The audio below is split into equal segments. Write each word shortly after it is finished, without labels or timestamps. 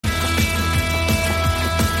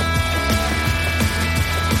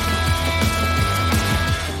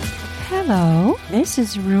Hello, this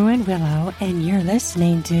is Ruin Willow, and you're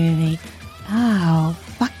listening to the Oh,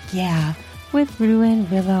 Fuck Yeah with Ruin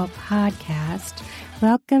Willow podcast.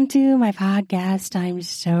 Welcome to my podcast. I'm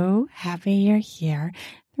so happy you're here,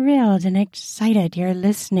 thrilled and excited you're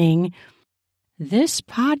listening. This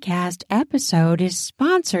podcast episode is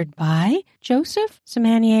sponsored by Joseph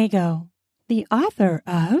Samaniego, the author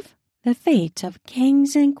of The Fate of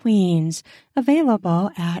Kings and Queens,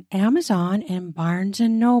 available at Amazon and Barnes &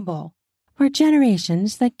 Noble. For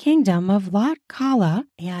generations, the kingdom of Lot Kala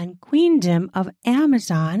and queendom of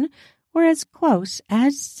Amazon were as close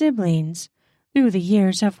as siblings. Through the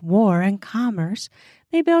years of war and commerce,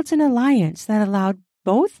 they built an alliance that allowed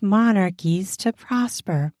both monarchies to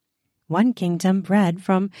prosper. One kingdom bred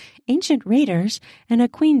from ancient raiders and a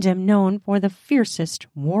queendom known for the fiercest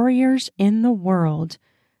warriors in the world.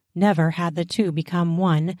 Never had the two become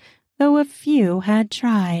one, though a few had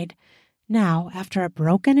tried. Now, after a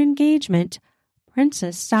broken engagement,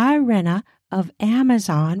 Princess Sirena of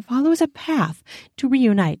Amazon follows a path to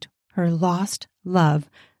reunite her lost love,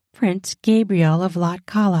 Prince Gabriel of Lot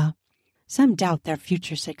Kala. Some doubt their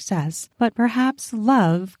future success, but perhaps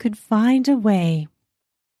love could find a way.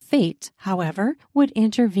 Fate, however, would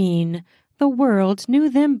intervene. The world knew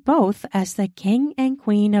them both as the king and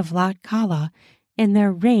queen of Lot Kala, in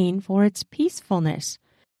their reign for its peacefulness.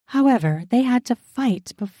 However, they had to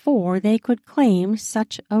fight before they could claim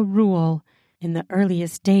such a rule. In the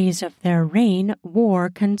earliest days of their reign,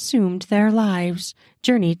 war consumed their lives.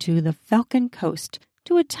 Journey to the Falcon Coast,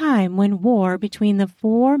 to a time when war between the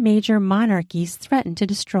four major monarchies threatened to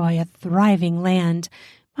destroy a thriving land.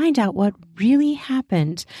 Find out what really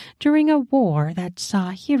happened during a war that saw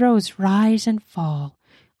heroes rise and fall,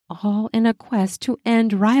 all in a quest to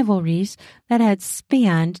end rivalries that had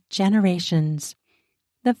spanned generations.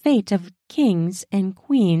 The Fate of Kings and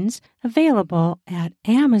Queens, available at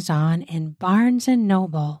Amazon and Barnes &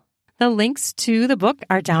 Noble. The links to the book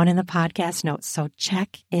are down in the podcast notes, so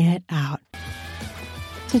check it out.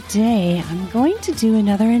 Today, I'm going to do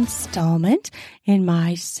another installment in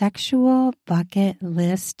my Sexual Bucket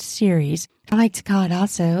List series. I like to call it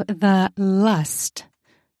also the Lust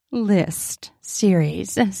List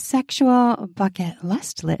series, a Sexual Bucket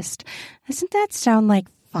Lust List. Doesn't that sound like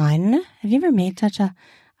fun? Have you ever made such a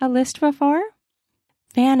list before?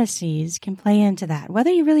 Fantasies can play into that. Whether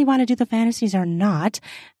you really want to do the fantasies or not,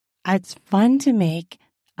 it's fun to make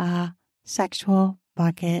a sexual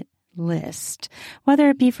bucket list, whether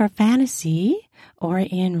it be for fantasy or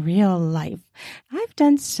in real life. I've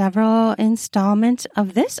done several installments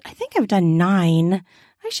of this. I think I've done 9.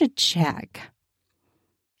 I should check.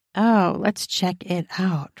 Oh, let's check it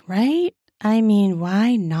out, right? I mean,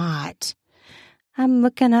 why not? I'm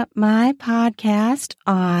looking up my podcast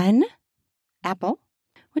on Apple,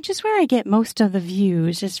 which is where I get most of the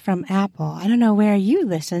views, is from Apple. I don't know where you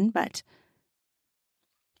listen, but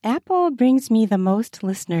Apple brings me the most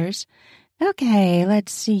listeners. Okay,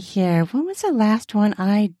 let's see here. When was the last one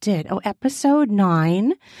I did? Oh, episode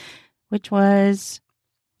 9, which was,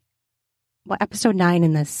 episode 9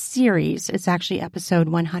 in the series. It's actually episode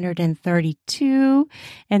 132,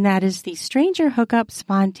 and that is the Stranger Hookup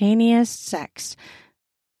Spontaneous Sex.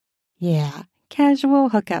 Yeah, casual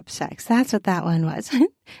hookup sex. That's what that one was.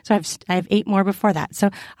 So I have 8 more before that. So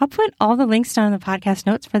I'll put all the links down in the podcast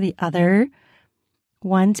notes for the other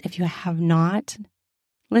ones if you have not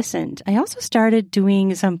listened. I also started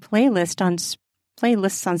doing some playlists on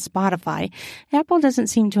Spotify. Apple doesn't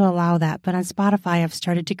seem to allow that, but on Spotify, I've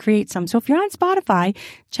started to create some. So if you're on Spotify,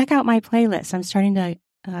 check out my playlist. I'm starting to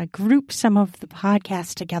group some of the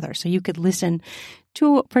podcasts together so you could listen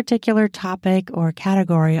to a particular topic or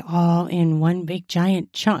category all in one big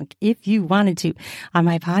giant chunk if you wanted to. On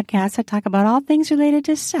my podcast, I talk about all things related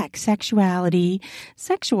to sex, sexuality,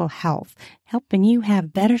 sexual health, helping you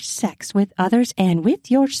have better sex with others and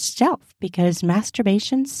with yourself, because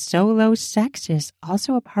masturbation, solo sex is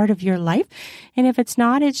also a part of your life. And if it's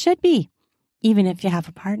not, it should be, even if you have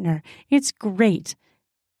a partner. It's great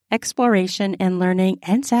exploration and learning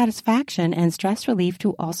and satisfaction and stress relief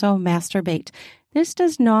to also masturbate. This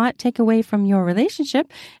does not take away from your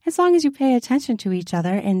relationship as long as you pay attention to each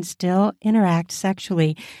other and still interact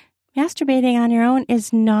sexually. Masturbating on your own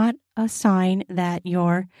is not a sign that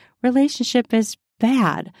your relationship is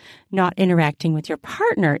bad. Not interacting with your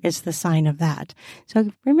partner is the sign of that.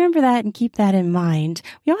 So remember that and keep that in mind.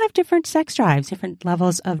 We all have different sex drives, different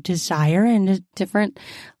levels of desire, and different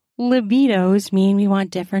libidos mean we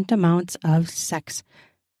want different amounts of sex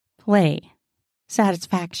play,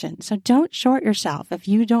 satisfaction. So don't short yourself. If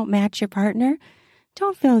you don't match your partner,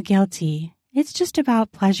 don't feel guilty. It's just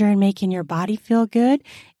about pleasure and making your body feel good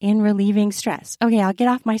and relieving stress. Okay, I'll get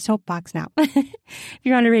off my soapbox now. If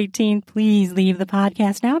you're under 18, please leave the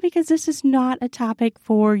podcast now because this is not a topic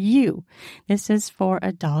for you. This is for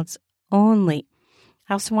adults only.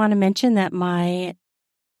 I also want to mention that my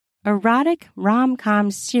erotic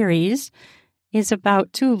rom-com series is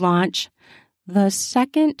about to launch the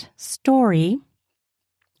second story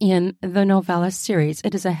in the novella series.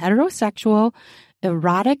 It is a heterosexual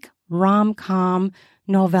erotic rom-com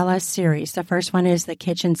novella series. The first one is the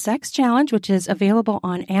Kitchen Sex Challenge, which is available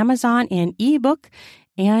on Amazon in ebook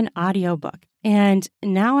and audiobook. And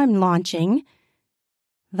now I'm launching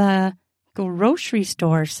the Grocery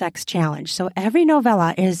Store Sex Challenge. So every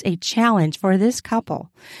novella is a challenge for this couple,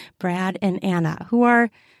 Brad and Anna, who are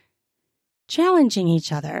challenging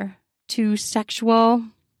each other to sexual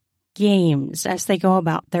games as they go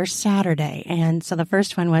about their Saturday. And so the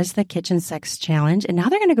first one was the Kitchen Sex Challenge, and now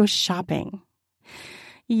they're going to go shopping.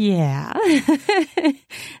 Yeah,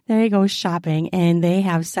 there you go, shopping, and they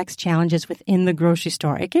have sex challenges within the grocery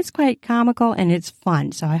store. It gets quite comical and it's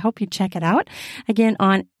fun, so I hope you check it out, again,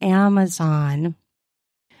 on Amazon.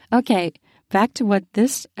 Okay, back to what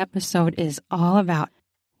this episode is all about.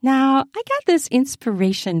 Now, I got this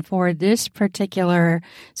inspiration for this particular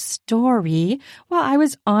story while I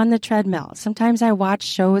was on the treadmill. Sometimes I watch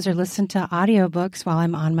shows or listen to audiobooks while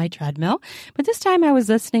I'm on my treadmill, but this time I was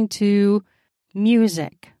listening to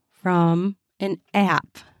music from an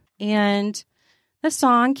app, and the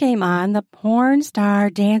song came on, The Porn Star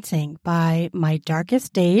Dancing by My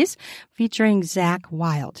Darkest Days, featuring Zakk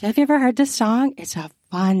Wylde. Have you ever heard this song? It's a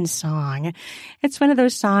fun song. It's one of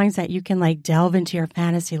those songs that you can like delve into your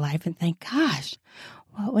fantasy life and think, gosh,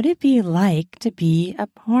 what would it be like to be a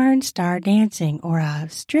porn star dancing or a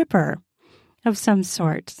stripper of some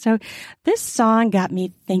sort? So this song got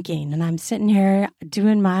me thinking, and I'm sitting here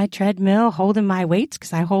doing my treadmill, holding my weights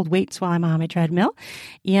because I hold weights while I'm on my treadmill.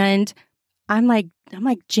 And I'm like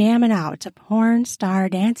jamming out to porn star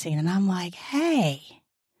dancing. And I'm like, hey,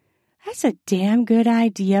 that's a damn good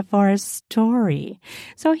idea for a story.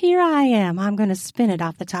 So here I am. I'm going to spin it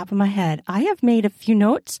off the top of my head. I have made a few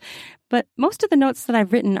notes, but most of the notes that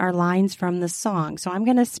I've written are lines from the song. So I'm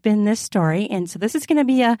going to spin this story. And so this is going to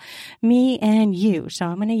be a me and you. So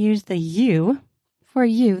I'm going to use the you for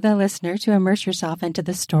you, the listener, to immerse yourself into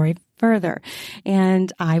the story further.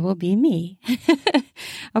 And I will be me.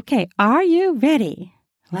 Okay, are you ready?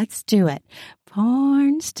 Let's do it.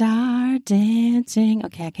 Porn star dancing.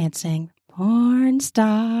 Okay, I can't sing. Porn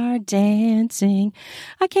star dancing.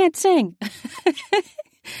 I can't sing.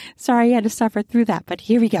 Sorry, I had to suffer through that, but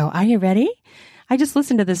here we go. Are you ready? I just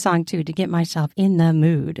listened to this song too to get myself in the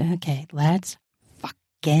mood. Okay, let's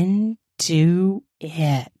fucking do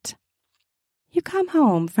it. You come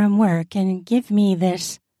home from work and give me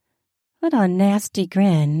this little nasty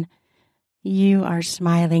grin. You are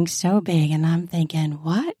smiling so big, and I'm thinking,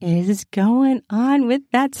 what is going on with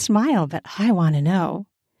that smile? But I want to know.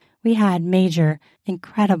 We had major,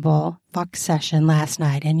 incredible fuck session last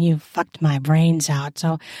night, and you fucked my brains out.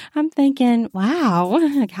 So I'm thinking, wow,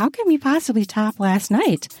 how can we possibly top last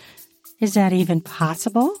night? Is that even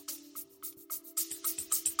possible?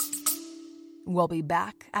 We'll be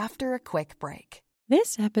back after a quick break.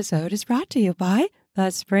 This episode is brought to you by the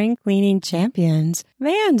spring cleaning champions,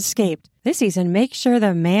 Manscaped. This season, make sure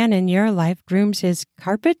the man in your life grooms his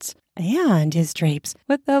carpets and his drapes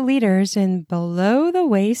with the leaders in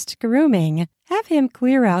below-the-waist grooming. Have him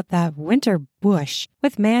clear out that winter bush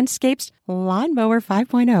with Manscaped's Lawnmower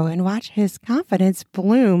 5.0 and watch his confidence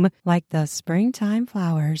bloom like the springtime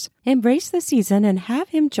flowers. Embrace the season and have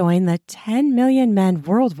him join the 10 million men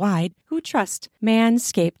worldwide who trust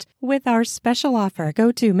Manscaped with our special offer.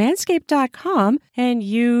 Go to manscaped.com and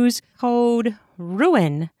use code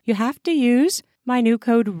RUIN. You have to use my new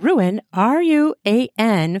code RUIN,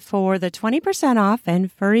 RUAN, for the 20% off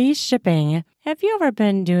and free shipping. Have you ever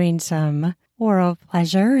been doing some oral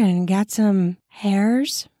pleasure and got some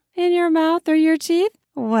hairs in your mouth or your teeth?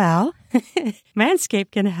 Well,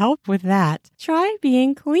 Manscaped can help with that. Try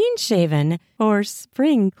being clean-shaven or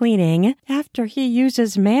spring cleaning. After he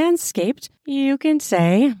uses Manscaped, you can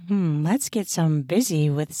say, let's get some busy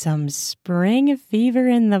with some spring fever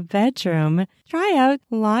in the bedroom. Try out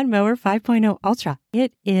Lawnmower 5.0 Ultra.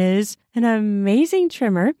 It is an amazing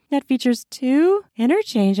trimmer that features 2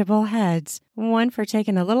 interchangeable heads, one for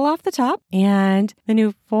taking a little off the top and the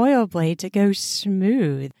new foil blade to go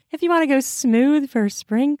smooth. If you want to go smooth for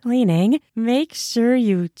spring cleaning, make sure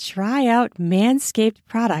you try out Manscaped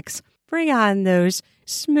products. Bring on those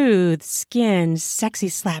smooth skin, sexy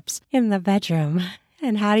slaps in the bedroom.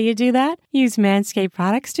 And how do you do that? Use Manscaped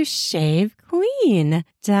products to shave clean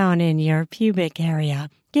down in your pubic area.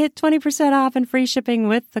 Get 20% off and free shipping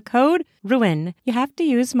with the code RUIN. You have to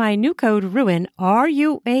use my new code RUIN,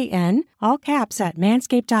 RUAN, all caps at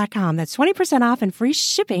manscaped.com. That's 20% off and free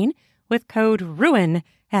shipping with code RUIN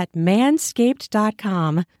at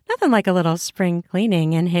manscaped.com. Nothing like a little spring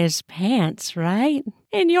cleaning in his pants, right?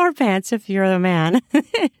 In your pants if you're the man.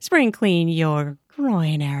 Spring clean your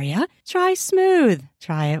groin area. Try smooth.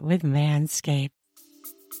 Try it with Manscaped.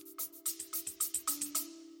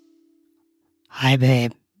 Hi,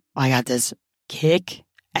 babe. I got this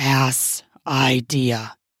kick-ass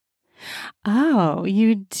idea. Oh,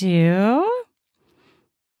 you do?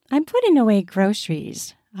 I'm putting away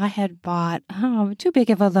groceries. I had bought too big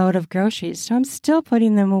of a load of groceries, so I'm still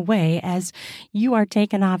putting them away as you are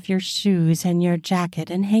taking off your shoes and your jacket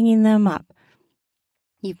and hanging them up.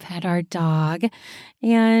 You pet our dog,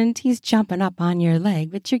 and he's jumping up on your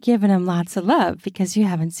leg, but you're giving him lots of love because you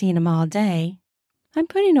haven't seen him all day. I'm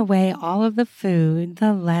putting away all of the food,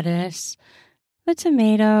 the lettuce, the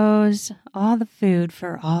tomatoes, all the food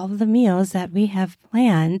for all of the meals that we have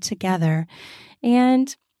planned together.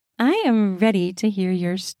 And I am ready to hear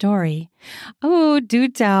your story. Oh, do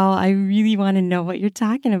tell. I really want to know what you're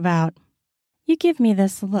talking about. You give me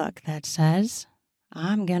this look that says,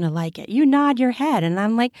 I'm going to like it. You nod your head, and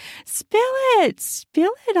I'm like, spill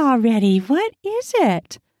it already. What is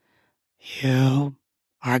it? You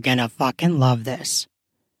are gonna fucking love this.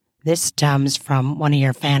 This stems from one of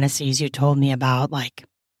your fantasies you told me about,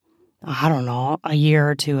 I don't know, a year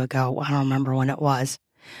or two ago. I don't remember when it was.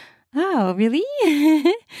 Oh, really?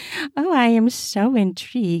 Oh, I am so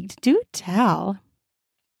intrigued. Do tell.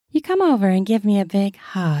 You come over and give me a big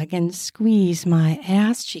hug and squeeze my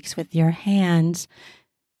ass cheeks with your hands.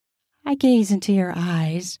 I gaze into your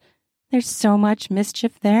eyes. There's so much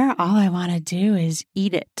mischief there. All I want to do is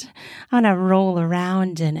eat it. I want to roll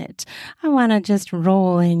around in it. I want to just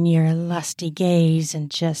roll in your lusty gaze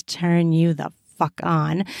and just turn you the fuck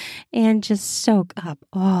on and just soak up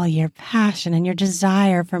all your passion and your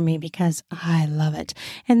desire for me because I love it.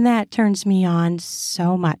 And that turns me on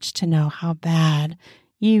so much to know how bad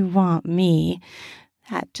you want me.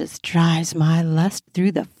 That just drives my lust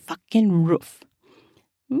through the fucking roof.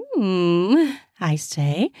 I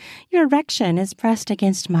say. Your erection is pressed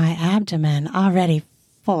against my abdomen, already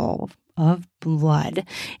full of blood.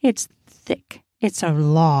 It's thick. It's a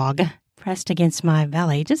log pressed against my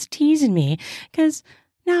belly, just teasing me, 'cause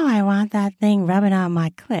now I want that thing rubbing on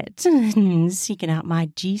my clit, seeking out my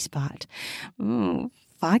G-spot.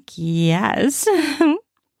 Fuck yes.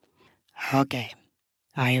 Okay.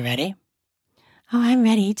 Are you ready? Oh, I'm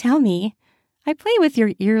ready. Tell me. I play with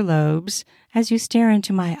your earlobes as you stare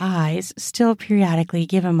into my eyes, still periodically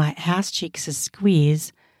giving my ass cheeks a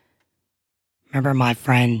squeeze. Remember my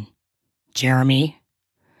friend, Jeremy?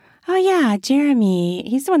 Oh, yeah, Jeremy.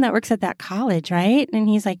 He's the one that works at that college, right? And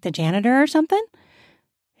he's like the janitor or something?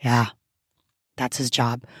 Yeah, that's his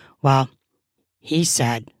job. Well, he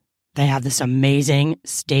said they have this amazing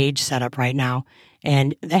stage set up right now,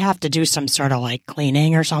 and they have to do some sort of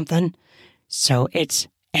cleaning or something. So it's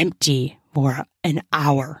empty for an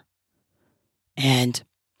hour. And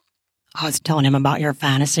I was telling him about your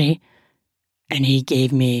fantasy, and he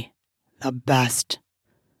gave me the best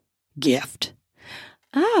gift.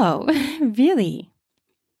 Oh, really?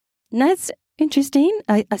 That's interesting.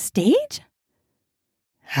 A stage?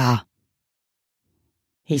 Yeah.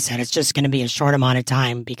 He said it's just going to be a short amount of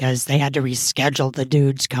time because they had to reschedule the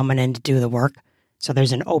dudes coming in to do the work. So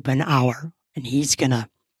there's an open hour, and he's gonna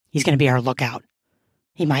be our lookout.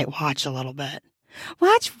 He might watch a little bit.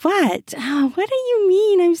 Watch what? Oh, what do you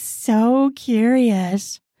mean? I'm so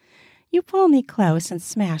curious. You pull me close and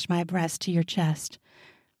smash my breast to your chest.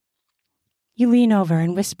 You lean over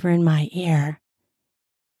and whisper in my ear.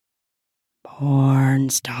 Porn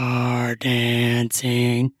star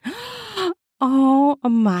dancing. Oh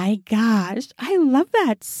my gosh. I love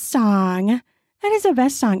that song. That is the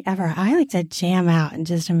best song ever. I like to jam out and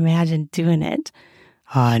just imagine doing it.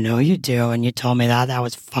 I know you do, and you told me that. That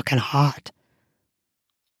was fucking hot.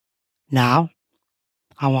 Now,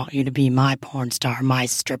 I want you to be my porn star, my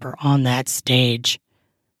stripper on that stage.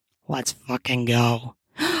 Let's fucking go.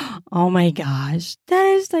 Oh my gosh. That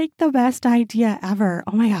is the best idea ever.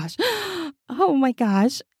 Oh my gosh. Oh my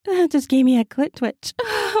gosh. That just gave me a clit twitch.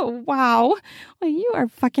 Oh, wow. Well, you are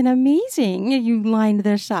fucking amazing. You lined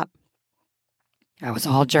this up. That was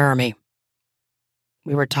all Jeremy.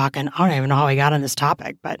 We were talking, I don't even know how we got on this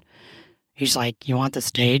topic, but he's like, you want the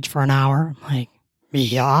stage for an hour? I'm like,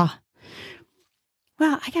 yeah.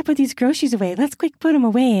 Well, I gotta put these groceries away. Let's quick put them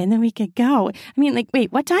away and then we could go. I mean,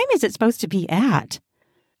 wait, what time is it supposed to be at?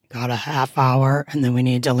 Got a half hour and then we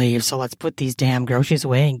need to leave. So let's put these damn groceries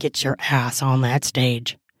away and get your ass on that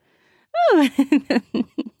stage. Oh.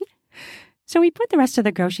 So we put the rest of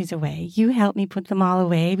the groceries away. You help me put them all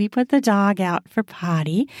away. We put the dog out for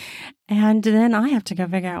potty. And then I have to go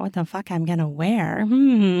figure out what the fuck I'm going to wear.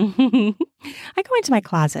 I go into my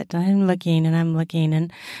closet. I'm looking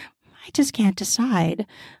and I just can't decide.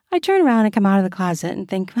 I turn around and come out of the closet and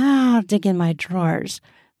think, I'll dig in my drawers.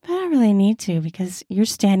 But I don't really need to because you're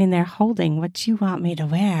standing there holding what you want me to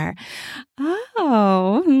wear.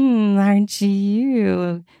 Oh, aren't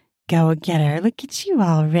you? Go-getter. Look at you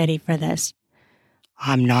all ready for this.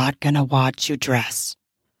 I'm not going to watch you dress.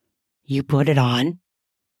 You put it on,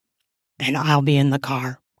 and I'll be in the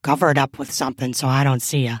car. Cover it up with something so I don't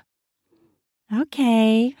see you.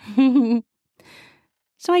 Okay.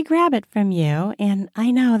 So I grab it from you, and I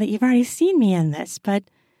know that you've already seen me in this, but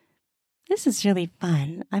this is really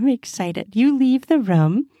fun. I'm excited. You leave the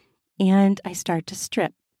room, and I start to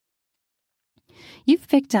strip. You've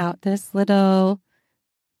picked out this little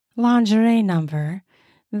lingerie number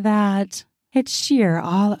that it's sheer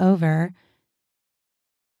all over.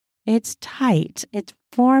 It's tight, it's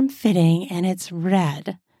form-fitting, and it's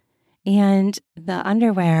red. And the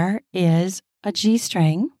underwear is a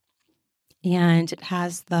G-string, and it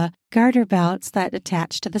has the garter belts that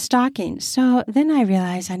attach to the stockings. So then I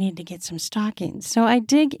realize I need to get some stockings. So I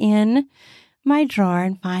dig in my drawer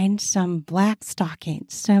and find some black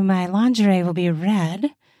stockings. So my lingerie will be red,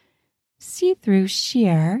 see-through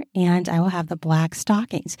sheer, and I will have the black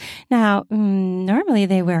stockings. Now, normally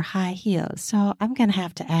they wear high heels, so I'm going to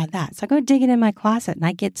have to add that. So I go digging in my closet, and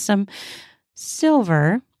I get some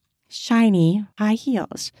silver, shiny high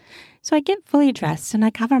heels. So I get fully dressed, and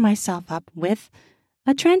I cover myself up with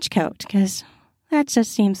a trench coat, because that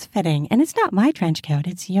just seems fitting. And it's not my trench coat,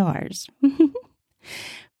 it's yours.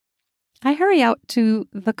 I hurry out to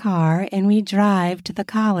the car and we drive to the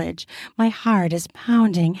college. My heart is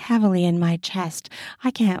pounding heavily in my chest.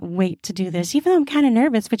 I can't wait to do this, even though I'm kind of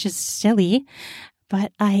nervous, which is silly.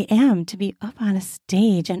 But I am to be up on a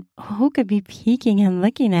stage, and who could be peeking and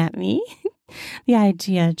looking at me? The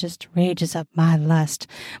idea just rages up my lust.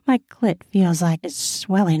 My clit feels like it's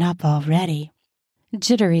swelling up already.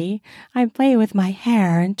 Jittery, I play with my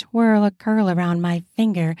hair and twirl a curl around my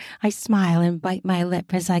finger. I smile and bite my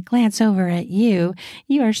lip as I glance over at you.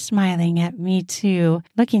 You are smiling at me too.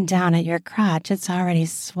 Looking down at your crotch, it's already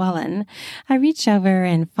swollen. I reach over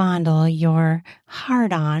and fondle your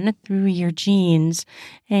hard-on through your jeans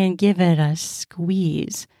and give it a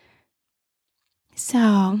squeeze.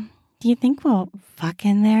 So, do you think we'll fuck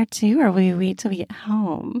in there too, or will we wait till we get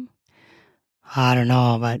home? I don't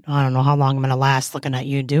know, but I don't know how long I'm going to last looking at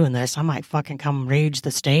you doing this. I might fucking come rage the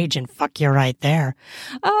stage and fuck you right there.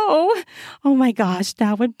 Oh my gosh,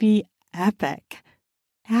 that would be epic.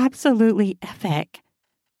 Absolutely epic.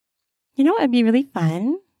 You know what would be really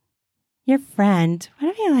fun? Your friend,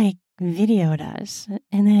 what if he videoed us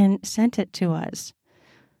and then sent it to us?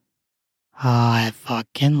 Oh, I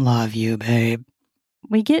fucking love you, babe.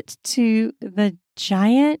 We get to the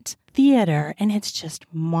giant theater, and it's just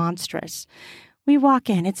monstrous. We walk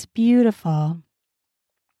in, it's beautiful.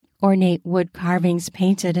 Ornate wood carvings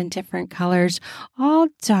painted in different colors, all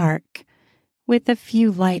dark, with a few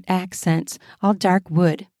light accents, all dark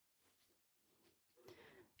wood.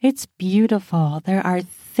 It's beautiful. There are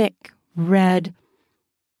thick red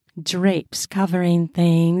drapes covering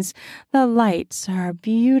things. The lights are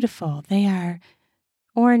beautiful. They are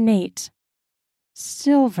ornate,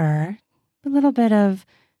 silver, a little bit of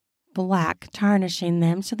black tarnishing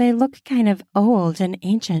them, so they look kind of old and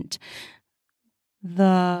ancient.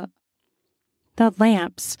 The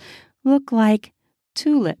lamps look like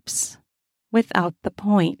tulips without the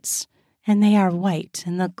points, and they are white,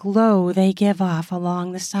 and the glow they give off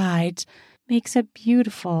along the sides makes a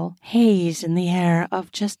beautiful haze in the air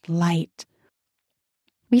of just light.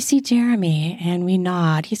 We see Jeremy, and we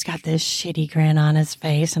nod. He's got this shitty grin on his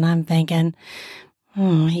face, and I'm thinking,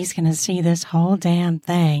 he's going to see this whole damn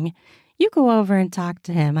thing. You go over and talk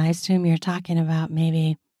to him. I assume you're talking about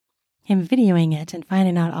maybe him videoing it and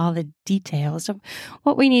finding out all the details of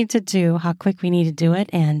what we need to do, how quick we need to do it,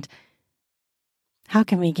 and how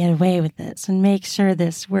can we get away with this and make sure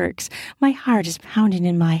this works. My heart is pounding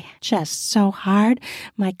in my chest so hard,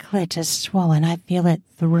 my clit is swollen. I feel it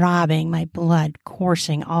throbbing, my blood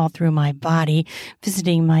coursing all through my body,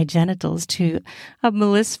 visiting my genitals to a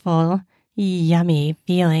blissful, yummy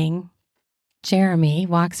feeling. Jeremy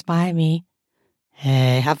walks by me.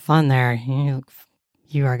 Hey, have fun there.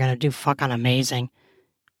 You are going to do fucking amazing.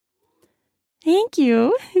 Thank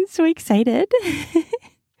you. I'm so excited.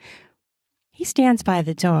 He stands by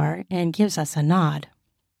the door and gives us a nod.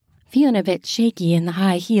 Feeling a bit shaky in the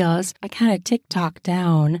high heels, I kind of tick-tock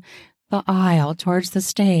down the aisle towards the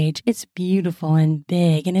stage. It's beautiful and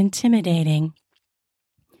big and intimidating.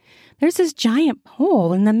 There's this giant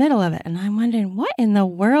pole in the middle of it, and I'm wondering, what in the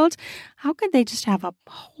world? How could they just have a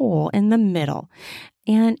pole in the middle?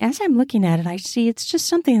 And as I'm looking at it, I see it's just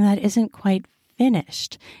something that isn't quite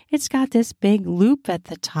finished. It's got this big loop at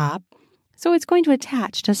the top, so it's going to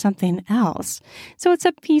attach to something else. So it's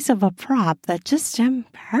a piece of a prop that just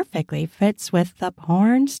perfectly fits with the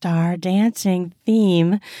porn star dancing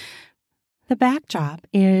theme. The backdrop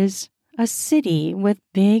is a city with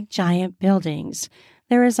big, giant buildings.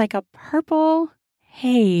 There is like a purple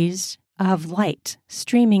haze of light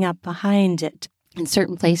streaming up behind it. In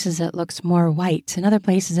certain places, it looks more white. In other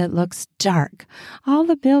places, it looks dark. All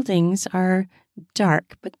the buildings are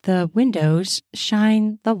dark, but the windows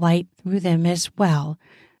shine the light through them as well.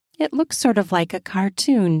 It looks sort of like a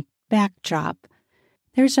cartoon backdrop.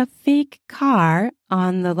 There's a fake car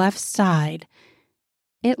on the left side.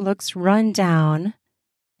 It looks run down.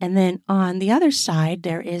 And then on the other side,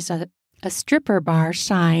 there is a stripper bar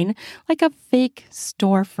sign, like a fake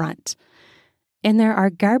storefront. And there are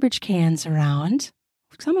garbage cans around,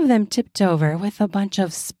 some of them tipped over with a bunch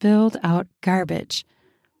of spilled out garbage.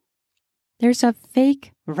 There's a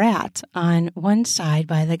fake rat on one side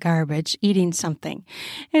by the garbage eating something.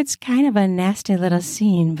 It's kind of a nasty little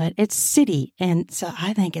scene, but it's city, and so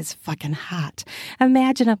I think it's fucking hot.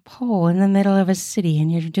 Imagine a pole in the middle of a city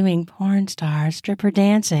and you're doing porn star stripper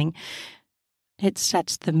dancing. It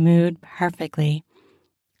sets the mood perfectly.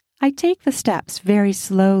 I take the steps very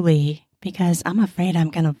slowly because I'm afraid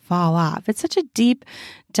I'm going to fall off. It's such a deep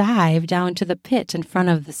dive down to the pit in front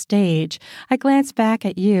of the stage. I glance back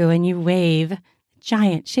at you and you wave,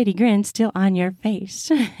 giant shitty grin still on your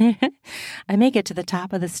face. I make it to the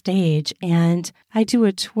top of the stage and I do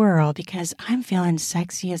a twirl because I'm feeling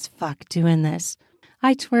sexy as fuck doing this.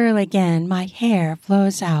 I twirl again, my hair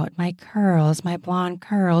flows out, my curls, my blonde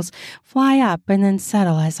curls, fly up and then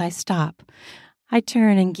settle as I stop. I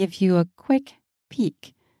turn and give you a quick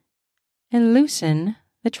peek and loosen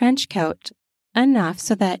the trench coat enough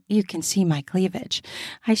so that you can see my cleavage.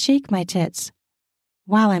 I shake my tits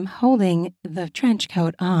while I'm holding the trench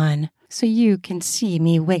coat on so you can see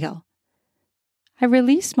me wiggle. I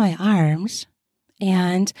release my arms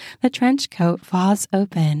and the trench coat falls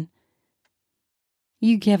open.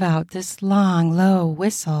 You give out this long, low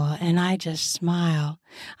whistle, and I just smile.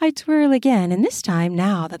 I twirl again, and this time,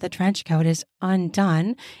 now that the trench coat is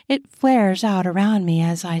undone, it flares out around me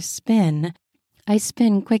as I spin. I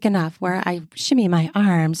spin quick enough where I shimmy my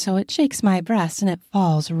arm so it shakes my breasts and it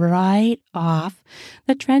falls right off.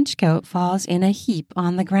 The trench coat falls in a heap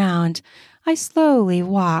on the ground. I slowly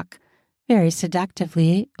walk very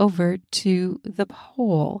seductively over to the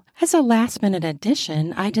pole. As a last-minute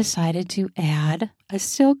addition, I decided to add a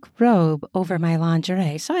silk robe over my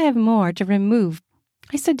lingerie, so I have more to remove.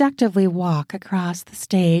 I seductively walk across the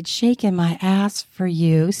stage, shaking my ass for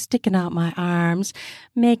you, sticking out my arms,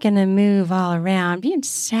 making a move all around, being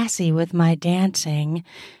sassy with my dancing.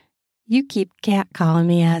 You keep catcalling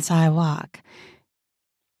me as I walk.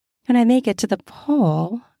 When I make it to the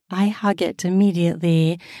pole, I hug it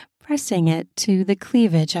immediately, pressing it to the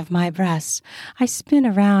cleavage of my breasts. I spin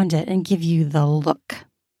around it and give you the look.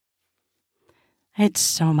 It's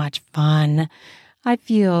so much fun. I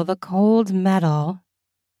feel the cold metal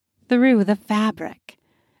through the fabric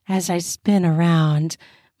as I spin around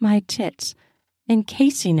my tits,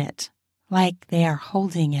 encasing it like they are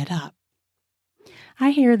holding it up.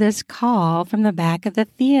 I hear this call from the back of the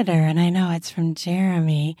theater, and I know it's from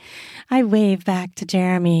Jeremy. I wave back to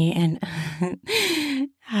Jeremy, and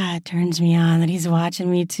it turns me on that he's watching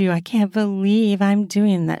me too. I can't believe I'm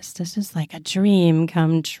doing this. This is like a dream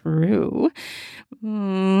come true.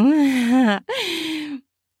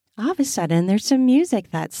 All of a sudden, there's some music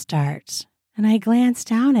that starts, and I glance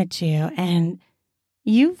down at you, and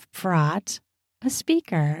you've brought a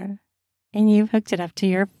speaker, and you've hooked it up to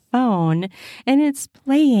your phone, and it's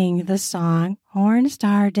playing the song Porn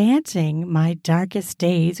Star Dancing, My Darkest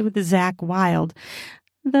Days with Zakk Wylde.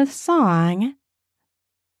 The song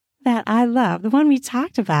that I love, the one we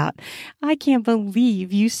talked about. I can't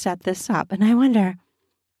believe you set this up, and I wonder,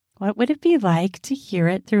 what would it be like to hear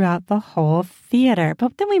it throughout the whole theater?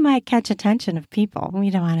 But then we might catch attention of people.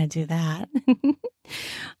 We don't want to do that.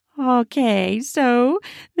 Okay, so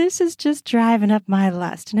this is just driving up my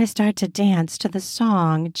lust, and I start to dance to the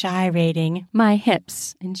song, gyrating my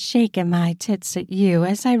hips and shaking my tits at you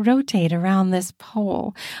as I rotate around this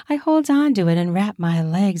pole. I hold on to it and wrap my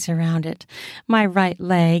legs around it. My right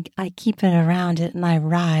leg, I keep it around it, and I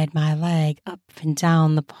ride my leg up and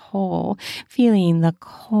down the pole, feeling the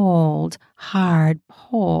cold, hard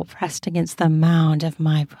pole pressed against the mound of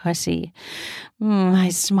my pussy. I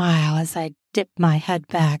smile as I dip my head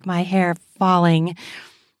back, my hair falling.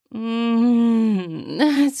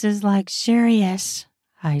 This is luxurious,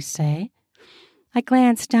 I say. I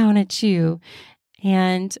glance down at you,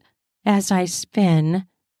 and as I spin,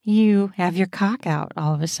 you have your cock out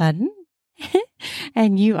all of a sudden,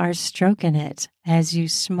 and you are stroking it as you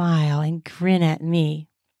smile and grin at me.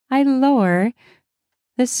 I lower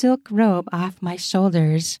the silk robe off my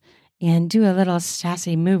shoulders and do a little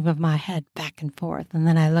sassy move of my head back and forth. And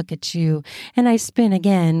then I look at you and I spin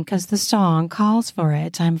again because the song calls for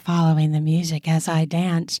it. I'm following the music as I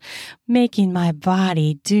dance, making my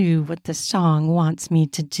body do what the song wants me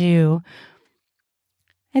to do.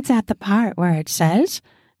 It's at the part where it says,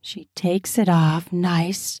 she takes it off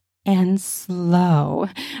nice and slow.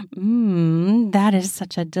 That is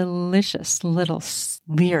such a delicious little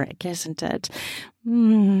lyric, isn't it?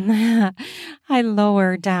 I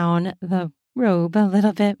lower down the robe a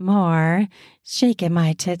little bit more, shaking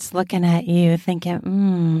my tits, looking at you, thinking,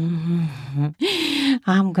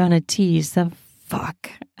 I'm gonna tease the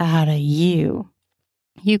fuck out of you.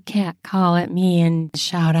 You cat call at me and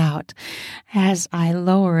shout out as I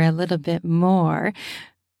lower a little bit more.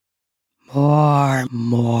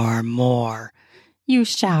 More. You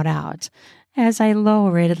shout out as I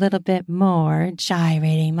lower it a little bit more,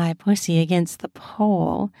 gyrating my pussy against the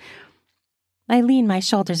pole. I lean my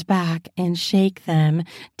shoulders back and shake them,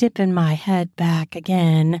 dipping my head back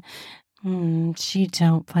again. She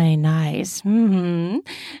don't play nice. No,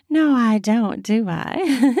 I don't, do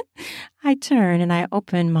I? I turn and I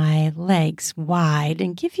open my legs wide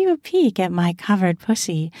and give you a peek at my covered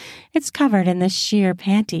pussy. It's covered in the sheer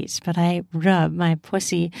panties, but I rub my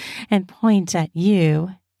pussy and point at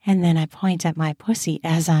you, and then I point at my pussy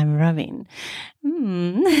as I'm rubbing.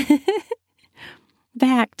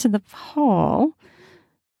 Back to the pole.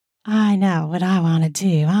 I know what I want to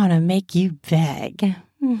do. I want to make you beg.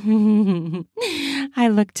 I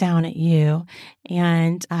look down at you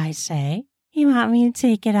and I say, you want me to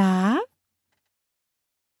take it off?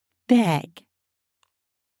 Beg.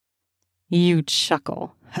 You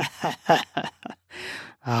chuckle.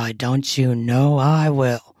 Don't you know I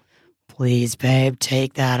will? Please, babe,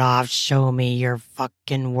 take that off. Show me your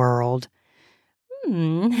fucking world.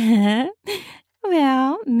 Well,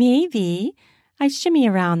 maybe. I shimmy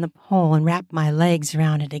around the pole and wrap my legs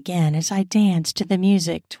around it again as I dance to the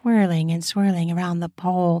music, twirling and swirling around the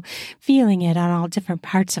pole, feeling it on all different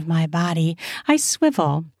parts of my body. I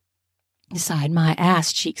swivel. Decide my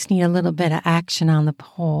ass cheeks need a little bit of action on the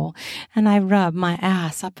pole, and I rub my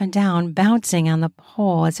ass up and down, bouncing on the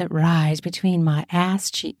pole as it rides between my ass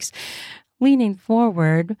cheeks. Leaning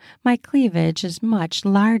forward, my cleavage is much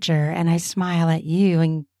larger, and I smile at you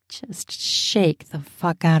and just shake the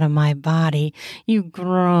fuck out of my body. You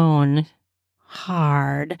groan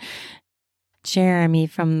hard. Jeremy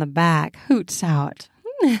from the back hoots out.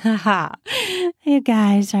 You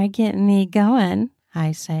guys are getting me going,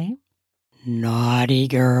 I say. Naughty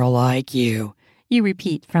girl like you, you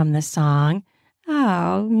repeat from the song.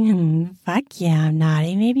 Oh, fuck yeah, I'm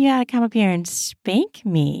naughty. Maybe you ought to come up here and spank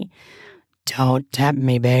me. Don't tempt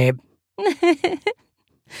me, babe.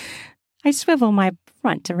 I swivel my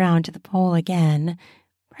front around to the pole again,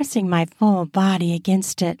 pressing my full body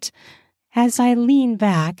against it as I lean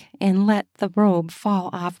back and let the robe fall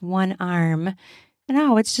off one arm.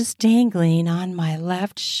 Now it's just dangling on my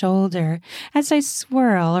left shoulder. As I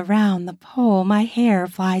swirl around the pole, my hair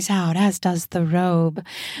flies out, as does the robe.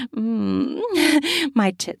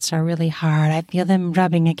 My tits are really hard. I feel them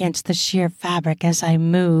rubbing against the sheer fabric as I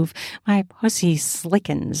move. My pussy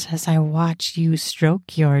slickens as I watch you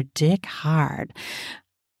stroke your dick hard.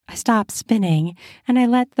 I stop spinning, and I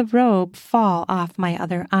let the robe fall off my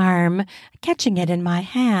other arm, catching it in my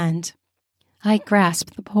hand. I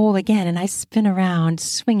grasp the pole again, and I spin around,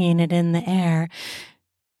 swinging it in the air.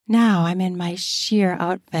 Now I'm in my sheer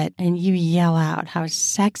outfit, and you yell out how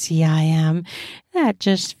sexy I am. That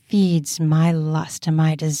just feeds my lust and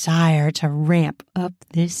my desire to ramp up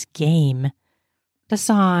this game. The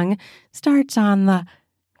song starts on the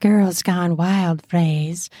Girls Gone Wild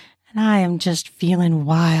phrase, and I am just feeling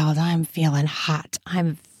wild. I'm feeling hot.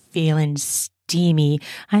 I'm feeling steamy.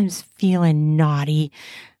 I'm feeling naughty.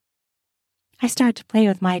 I start to play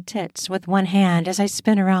with my tits with one hand as I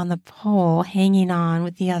spin around the pole, hanging on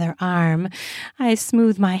with the other arm. I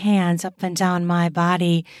smooth my hands up and down my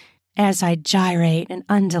body as I gyrate and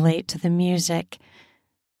undulate to the music.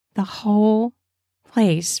 The whole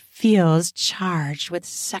place feels charged with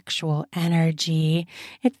sexual energy.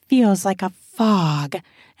 It feels like a fog,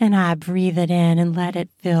 and I breathe it in and let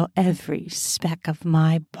it fill every speck of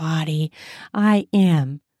my body. I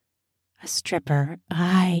am a stripper.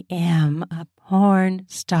 I am a porn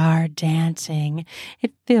star dancing.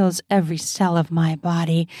 It fills every cell of my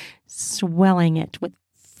body, swelling it with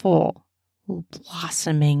full,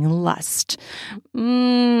 blossoming lust.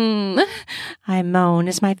 I moan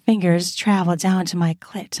as my fingers travel down to my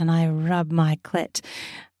clit and I rub my clit.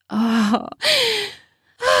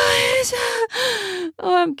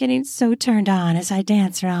 I'm getting so turned on as I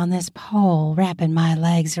dance around this pole, wrapping my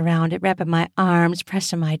legs around it, wrapping my arms,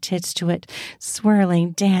 pressing my tits to it,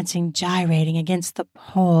 swirling, dancing, gyrating against the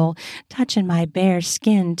pole, touching my bare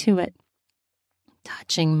skin to it,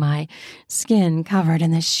 touching my skin covered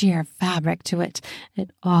in the sheer fabric to it.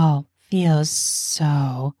 It all feels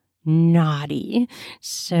so naughty,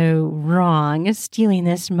 so wrong, stealing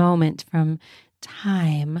this moment from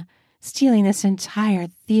time, stealing this entire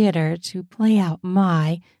theater to play out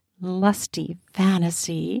my lusty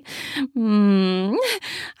fantasy.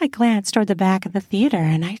 I glance toward the back of the theater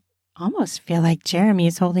and I almost feel like Jeremy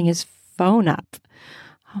is holding his phone up.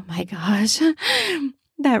 Oh my gosh.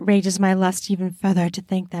 That rages my lust even further to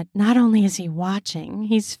think that not only is he watching,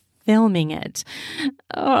 he's filming it.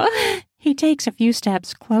 He takes a few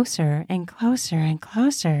steps closer and closer and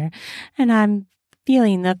closer, and I'm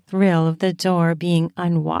feeling the thrill of the door being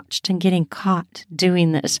unwatched and getting caught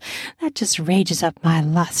doing this. That just rages up my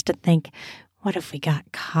lust to think, what if we got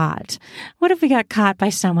caught? What if we got caught by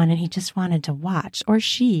someone and he just wanted to watch, or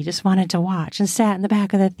she just wanted to watch and sat in the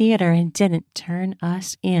back of the theater and didn't turn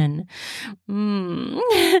us in?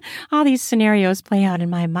 All these scenarios play out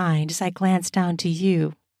in my mind as I glance down to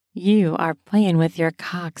you. You are playing with your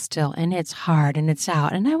cock still, and it's hard and it's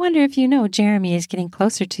out. And I wonder if you know Jeremy is getting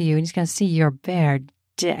closer to you and he's going to see your bare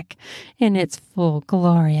dick in its full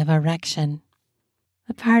glory of erection.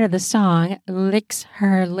 The part of the song, Licks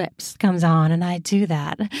Her Lips, comes on, and I do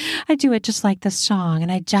that. I do it just like the song,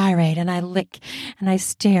 and I gyrate, and I lick, and I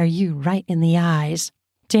stare you right in the eyes,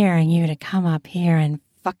 daring you to come up here and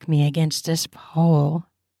fuck me against this pole.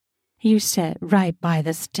 You sit right by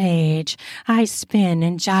the stage. I spin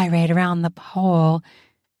and gyrate around the pole,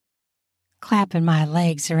 clapping my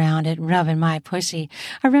legs around it, rubbing my pussy.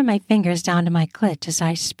 I run my fingers down to my clit as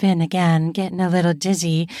I spin again, getting a little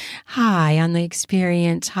dizzy, high on the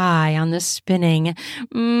experience, high on the spinning.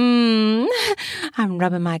 I'm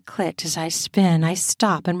rubbing my clit as I spin. I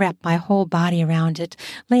stop and wrap my whole body around it,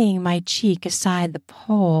 laying my cheek aside the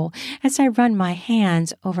pole as I run my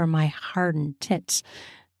hands over my hardened tits.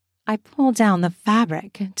 I pull down the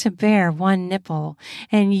fabric to bare one nipple,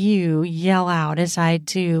 and you yell out as I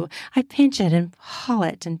do. I pinch it and pull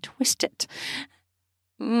it and twist it.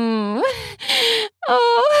 Moaning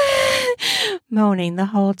the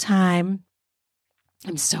whole time.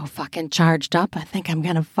 I'm so fucking charged up, I think I'm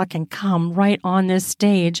gonna fucking come right on this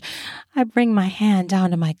stage. I bring my hand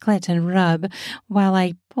down to my clit and rub while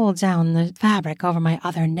I pull down the fabric over my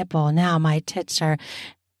other nipple. Now my tits are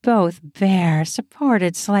both bare,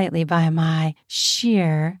 supported slightly by my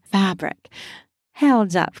sheer fabric,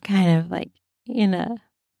 held up kind of like in a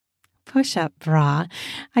push-up bra.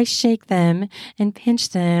 I shake them and pinch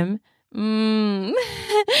them. I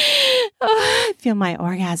feel my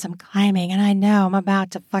orgasm climbing, and I know I'm about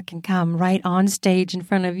to fucking come right on stage in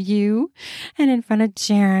front of you, and in front of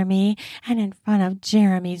Jeremy, and in front of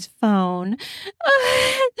Jeremy's phone.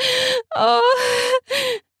 I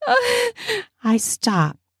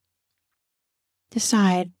stop.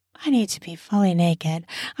 Decide I need to be fully naked.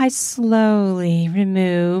 I slowly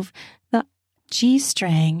remove the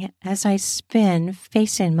G-string as I spin,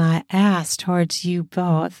 facing my ass towards you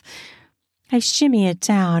both. I shimmy it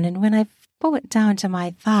down, and when I pull it down to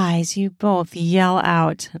my thighs, you both yell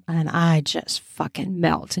out, and I just fucking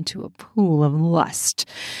melt into a pool of lust.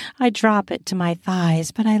 I drop it to my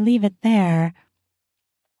thighs, but I leave it there.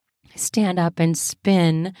 I stand up and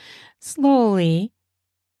spin, slowly,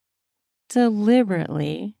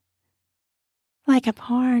 deliberately, like a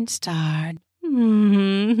porn star.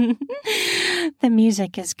 The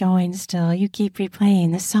music is going still. You keep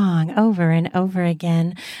replaying the song over and over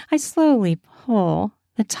again. I slowly pull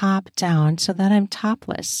the top down so that I'm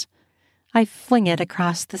topless. I fling it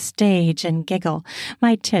across the stage and giggle.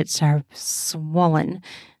 My tits are swollen,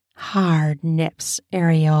 hard nips,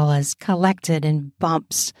 areolas collected in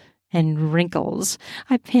bumps, and wrinkles.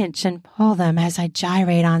 I pinch and pull them as I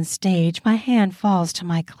gyrate on stage. My hand falls to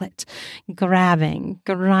my clit,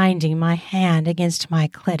 grinding my hand against my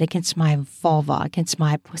clit, against my vulva, against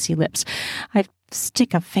my pussy lips. I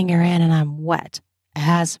stick a finger in and I'm wet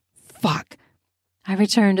as fuck. I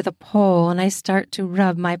return to the pole and I start to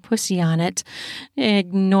rub my pussy on it,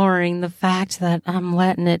 ignoring the fact that I'm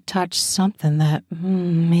letting it touch something that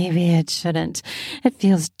maybe it shouldn't. It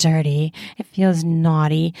feels dirty, it feels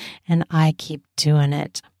naughty, and I keep doing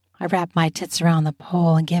it. I wrap my tits around the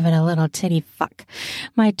pole and give it a little titty fuck.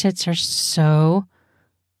 My tits are so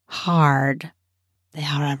hard. They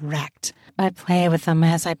are erect. I play with them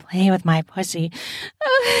as I play with my pussy.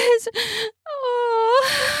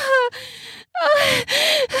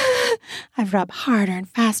 I rub harder and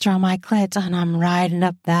faster on my clit, and I'm riding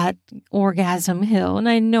up that orgasm hill, and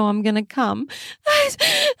I know I'm gonna come.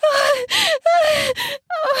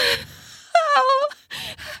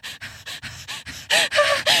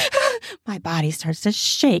 My body starts to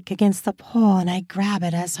shake against the pole, and I grab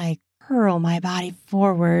it as I curl my body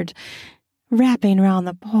forward, wrapping around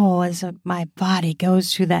the pole as my body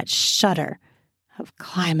goes through that shudder of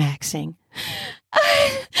climaxing.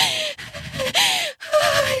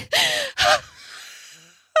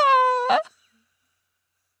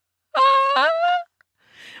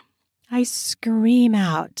 I scream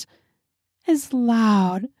out as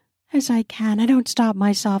loud as I can. I don't stop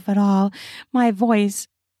myself at all. My voice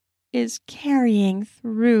is carrying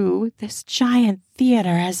through this giant theater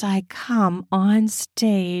as I come on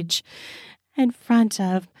stage in front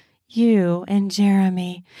of you and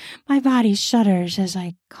Jeremy. My body shudders as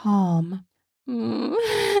I calm.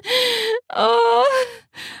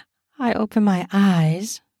 I open my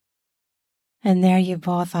eyes, and there you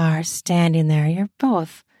both are, standing there. You're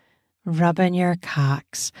both rubbing your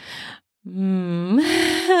cocks.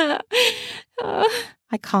 I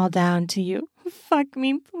call down to you. Fuck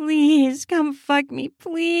me, please. Come fuck me,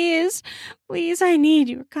 please. Please, I need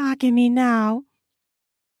you cocking me now.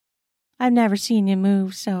 I've never seen you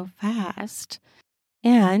move so fast.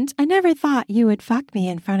 And I never thought you would fuck me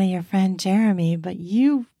in front of your friend Jeremy, but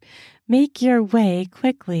you make your way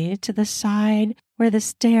quickly to the side where the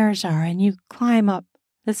stairs are, and you climb up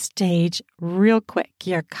the stage real quick.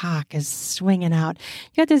 Your cock is swinging out.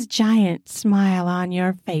 You got this giant smile on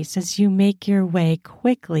your face as you make your way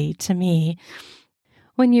quickly to me.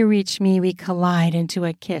 When you reach me, we collide into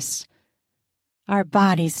a kiss. Our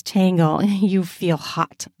bodies tangle. You feel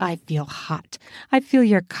hot. I feel hot. I feel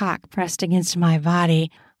your cock pressed against my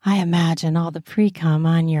body. I imagine all the pre-cum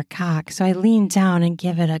on your cock, so I lean down and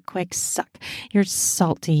give it a quick suck. You're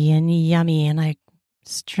salty and yummy, and I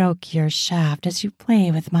stroke your shaft as you play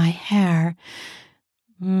with my hair.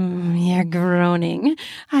 You're groaning.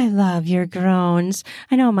 I love your groans.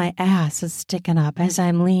 I know my ass is sticking up as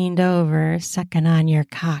I'm leaned over, sucking on your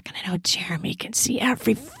cock, and I know Jeremy can see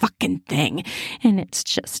every fucking thing, and it's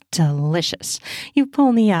just delicious. You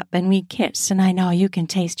pull me up and we kiss, and I know you can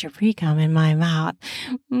taste your pre-cum in my mouth.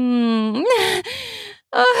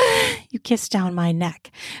 You kiss down my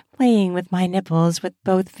neck, playing with my nipples with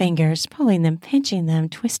both fingers, pulling them, pinching them,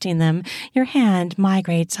 twisting them. Your hand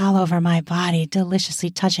migrates all over my body, deliciously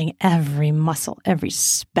touching every muscle, every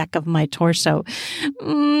speck of my torso.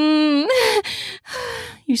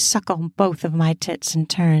 You suckle both of my tits in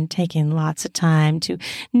turn, taking lots of time to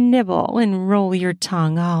nibble and roll your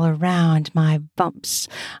tongue all around my bumps,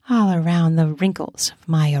 all around the wrinkles of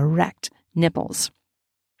my erect nipples.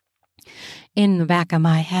 In the back of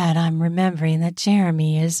my head, I'm remembering that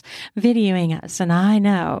Jeremy is videoing us, and I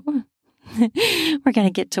know we're going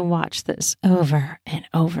to get to watch this over and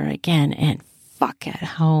over again and fuck at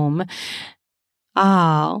home,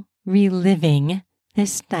 all reliving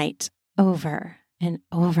this night over and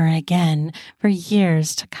over again for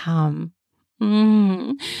years to come.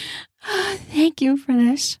 Thank you for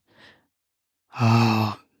this.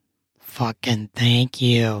 Oh, fucking thank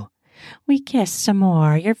you. We kiss some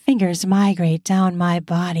more. Your fingers migrate down my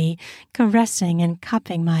body, caressing and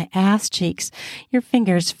cupping my ass cheeks. Your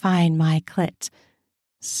fingers find my clit.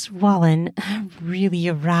 Swollen, really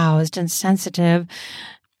aroused and sensitive.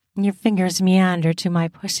 Your fingers meander to my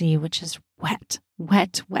pussy, which is wet,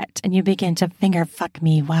 and you begin to finger fuck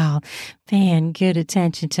me while paying good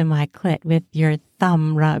attention to my clit with your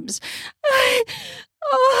thumb rubs.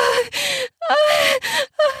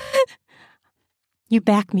 You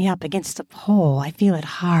back me up against the pole. I feel it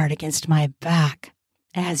hard against my back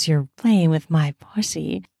as you're playing with my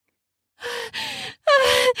pussy.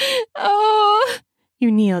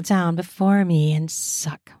 You kneel down before me and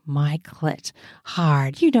suck my clit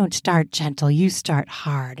hard. You don't start gentle, you start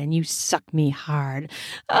hard, and you suck me hard.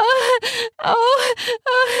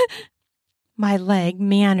 My leg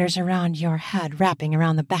meanders around your head, wrapping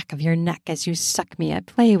around the back of your neck as you suck me. I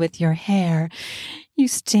play with your hair. You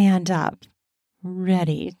stand up,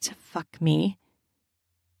 ready to fuck me.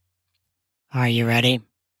 Are you ready?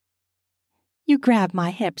 You grab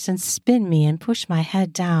my hips and spin me and push my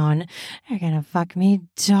head down. You're gonna fuck me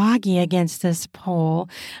doggy against this pole.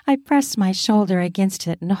 I press my shoulder against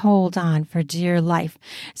it and hold on for dear life,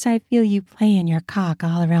 so I feel you playing your cock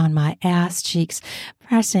all around my ass cheeks,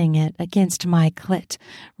 pressing it against my clit,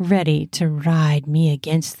 ready to ride me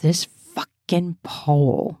against this fucking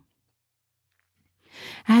pole.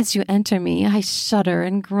 As you enter me, I shudder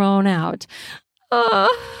and groan out.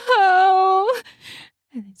 Oh!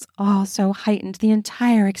 And it's all so heightened. The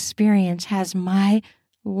entire experience has my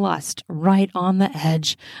lust right on the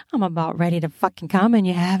edge. I'm about ready to fucking come and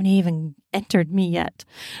you haven't even entered me yet.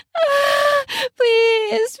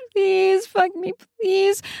 Please, fuck me,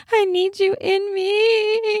 please. I need you in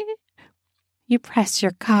me. You press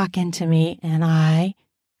your cock into me and I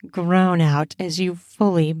groan out as you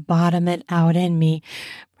fully bottom it out in me,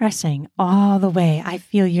 pressing all the way. I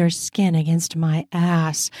feel your skin against my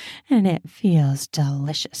ass, and it feels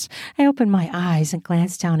delicious. I open my eyes and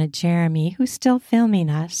glance down at Jeremy, who's still filming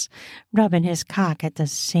us, rubbing his cock at the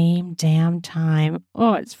same damn time.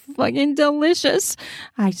 Oh, it's fucking delicious,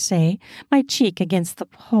 I say, my cheek against the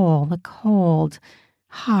pole, the cold,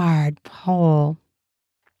 hard pole.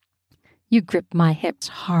 You grip my hips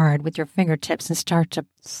hard with your fingertips and start to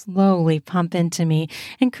slowly pump into me,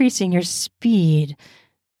 increasing your speed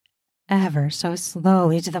ever so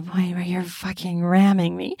slowly to the point where you're fucking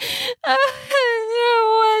ramming me.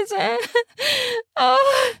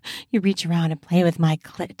 You reach around and play with my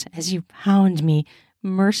clit as you pound me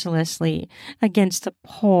mercilessly against the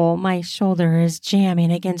pole. My shoulder is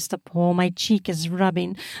jamming against the pole. My cheek is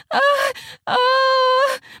rubbing.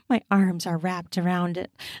 My arms are wrapped around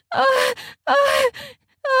it.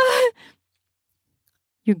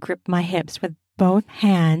 You grip my hips with both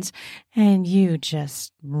hands and you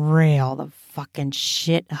just rail the fucking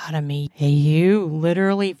shit out of me. You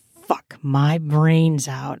literally fuck my brains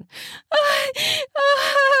out.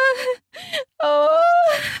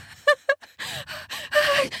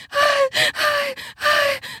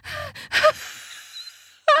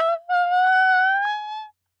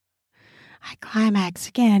 I climax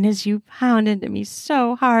again as you pound into me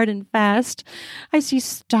so hard and fast. I see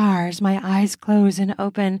stars, my eyes close and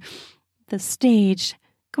open. The stage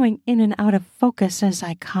going in and out of focus as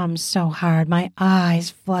I come so hard, my eyes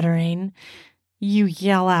fluttering. You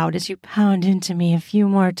yell out as you pound into me a few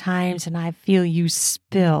more times, and I feel you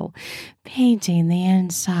spill, painting the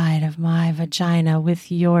inside of my vagina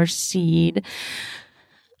with your seed.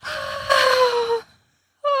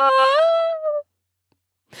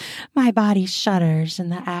 My body shudders in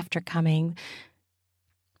the aftercoming.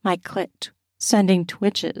 My clit sending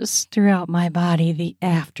twitches throughout my body, the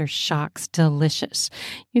aftershocks delicious.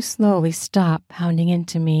 You slowly stop pounding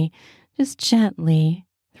into me, just gently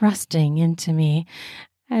thrusting into me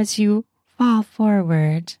as you fall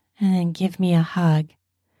forward and then give me a hug.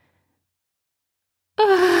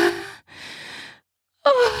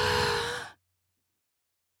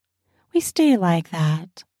 We stay like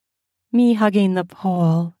that, me hugging the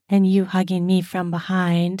pole and you hugging me from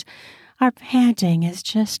behind. Our panting is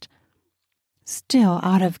just still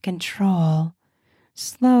out of control.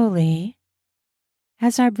 Slowly,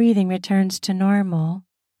 as our breathing returns to normal.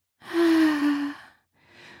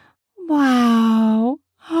 Wow.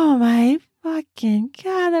 Oh my fucking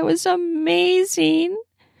God, that was amazing.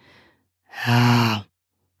 That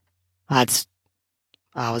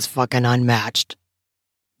was fucking unmatched.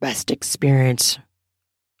 Best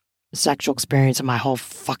sexual experience of my whole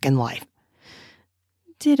fucking life.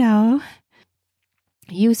 Ditto.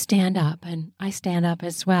 You stand up and I stand up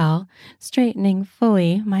as well, straightening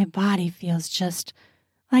fully. My body feels just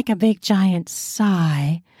like a big giant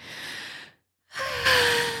sigh.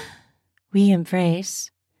 We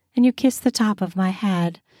embrace, and you kiss the top of my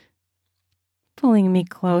head, pulling me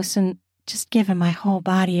close and just giving my whole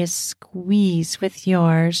body a squeeze with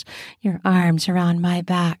yours, your arms around my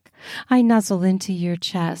back. I nuzzle into your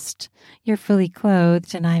chest. You're fully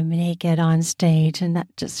clothed and I'm naked on stage, and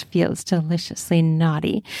that just feels deliciously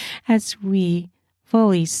naughty as we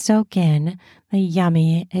fully soak in the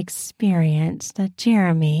yummy experience that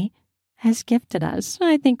Jeremy has gifted us.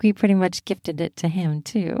 I think we pretty much gifted it to him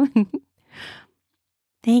too.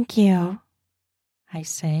 Thank you, I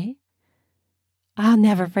say. I'll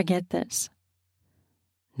never forget this.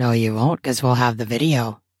 No, you won't, because we'll have the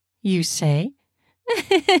video. You say?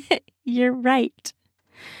 You're right.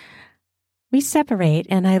 We separate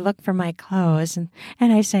and I look for my clothes and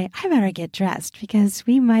I say, I better get dressed because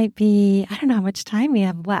we might be, I don't know how much time we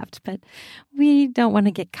have left, but we don't want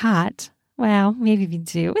to get caught. Well, maybe we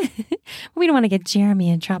do. We don't want to get Jeremy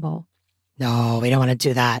in trouble. No, we don't want to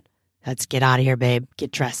do that. Let's get out of here, babe.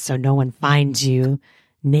 Get dressed so no one finds you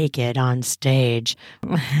naked on stage.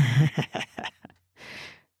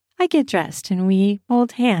 I get dressed and we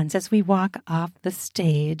hold hands as we walk off the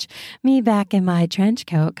stage, me back in my trench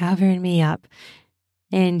coat covering me up,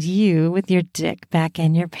 and you with your dick back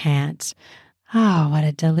in your pants. Oh, what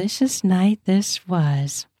a delicious night this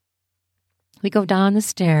was. We go down the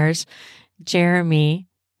stairs. Jeremy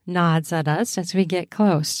nods at us as we get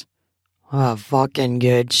close. A fucking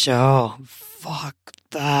good show. Fuck,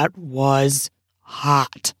 that was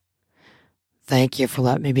hot. Thank you for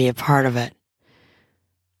letting me be a part of it.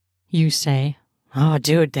 You say, Oh,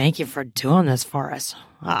 dude, thank you for doing this for us.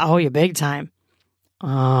 I owe you big time.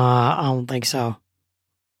 I don't think so.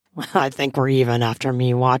 I think we're even after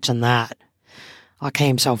me watching that. I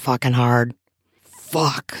came so fucking hard.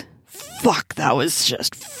 Fuck, that was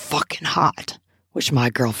just fucking hot. Wish my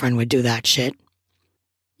girlfriend would do that shit.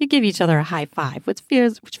 You give each other a high five, which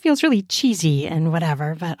feels really cheesy and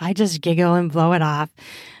whatever, but I just giggle and blow it off,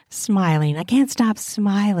 smiling. I can't stop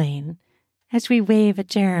smiling as we wave at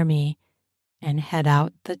Jeremy and head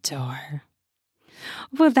out the door.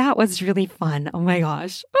 Well, that was really fun. Oh my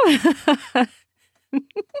gosh.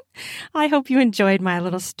 I hope you enjoyed my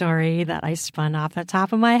little story that I spun off the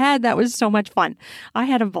top of my head. That was so much fun. I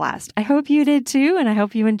had a blast. I hope you did too, and I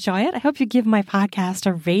hope you enjoy it. I hope you give my podcast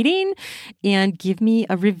a rating and give me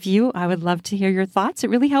a review. I would love to hear your thoughts. It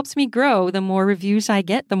really helps me grow. The more reviews I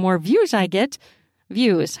get, the more views I get.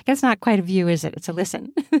 Views. I guess not quite a view, is it? It's a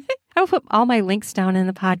listen. I will put all my links down in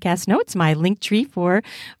the podcast notes, my link tree for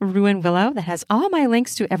Ruin Willow that has all my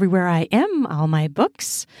links to everywhere I am, all my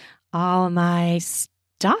books, all my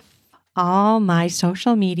stuff, all my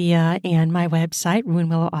social media, and my website,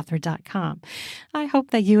 ruinwillowauthor.com. I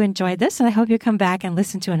hope that you enjoyed this, and I hope you come back and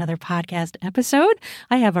listen to another podcast episode.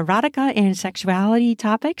 I have erotica and sexuality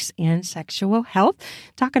topics and sexual health,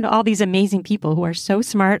 talking to all these amazing people who are so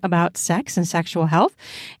smart about sex and sexual health.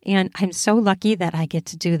 And I'm so lucky that I get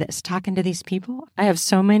to do this, talking to these people. I have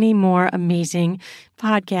so many more amazing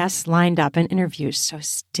podcasts lined up and interviews, so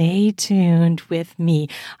stay tuned with me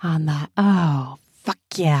on the Fuck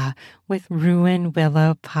Yeah with Ruin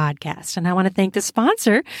Willow podcast. And I want to thank the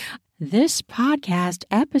sponsor. This podcast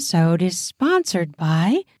episode is sponsored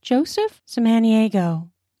by Joseph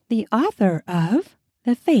Samaniego, the author of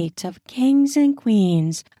The Fate of Kings and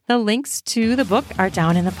Queens. The links to the book are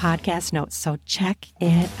down in the podcast notes, so check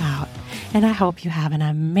it out. And I hope you have an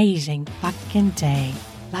amazing fucking day.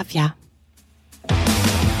 Love ya.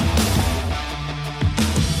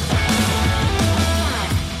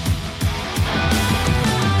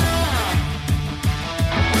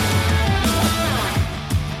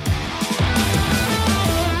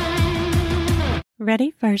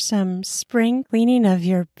 Ready for some spring cleaning of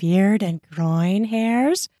your beard and groin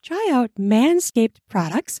hairs? Try out Manscaped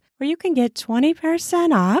products where you can get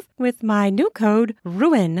 20% off with my new code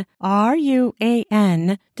RUAN,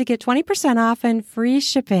 RUAN, to get 20% off and free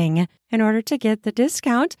shipping. In order to get the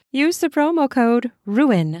discount, use the promo code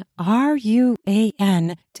RUAN,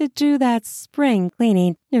 RUAN, to do that spring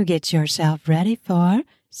cleaning. You get yourself ready for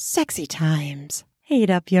sexy times. Heat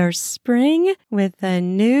up your spring with a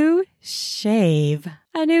new shave,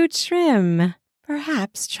 a new trim.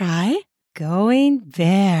 Perhaps try going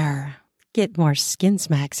bare. Get more skin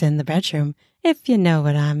smacks in the bedroom, if you know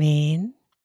what I mean.